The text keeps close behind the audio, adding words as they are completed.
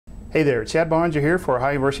Hey there, Chad Boeninger here for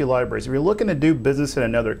Ohio University Libraries. If you're looking to do business in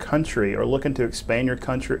another country or looking to expand your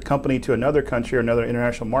company to another country or another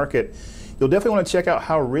international market, you'll definitely want to check out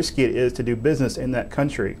how risky it is to do business in that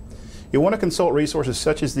country. You'll want to consult resources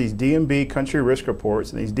such as these DnB Country Risk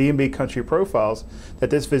Reports and these DnB Country Profiles that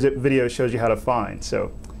this video shows you how to find.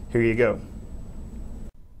 So here you go.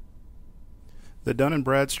 The Dun &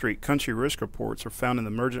 Bradstreet Country Risk Reports are found in the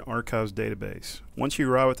Merchant Archives database. Once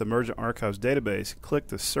you arrive at the Merchant Archives database, click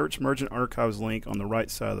the Search Merchant Archives link on the right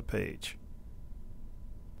side of the page.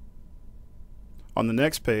 On the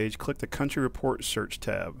next page, click the Country Report Search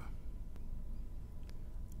tab.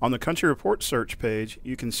 On the Country Report Search page,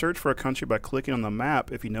 you can search for a country by clicking on the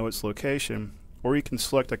map if you know its location, or you can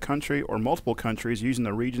select a country or multiple countries using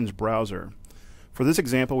the Regions browser. For this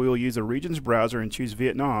example, we will use the Regions browser and choose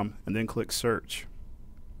Vietnam, and then click Search.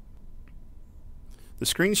 The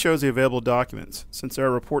screen shows the available documents. Since there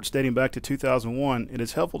are reports dating back to 2001, it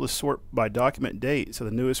is helpful to sort by document date so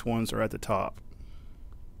the newest ones are at the top.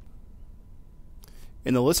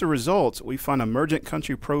 In the list of results, we find a Merchant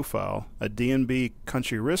Country Profile, a DnB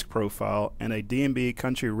Country Risk Profile, and a DnB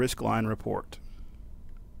Country Risk Line Report.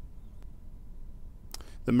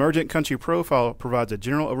 The Merchant Country Profile provides a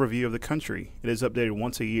general overview of the country. It is updated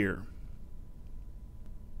once a year.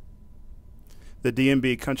 The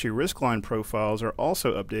DnB Country Risk Line Profiles are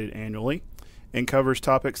also updated annually and covers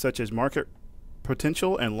topics such as market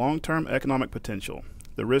potential and long-term economic potential.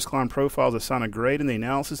 The risk line profiles assign a grade in the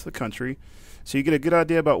analysis of the country, so you get a good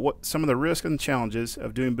idea about what some of the risks and challenges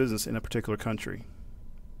of doing business in a particular country.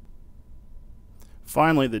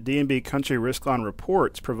 Finally, the DnB Country Risk Line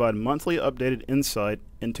Reports provide monthly updated insight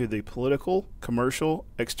into the political, commercial,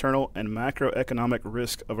 external, and macroeconomic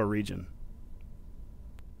risk of a region.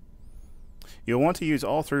 You'll want to use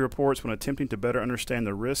all three reports when attempting to better understand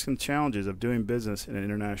the risks and challenges of doing business in an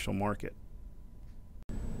international market.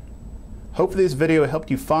 Hopefully this video helped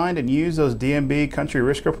you find and use those DnB Country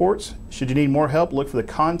Risk Reports. Should you need more help, look for the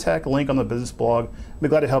contact link on the business blog. I'll be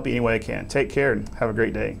glad to help you any way I can. Take care and have a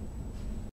great day.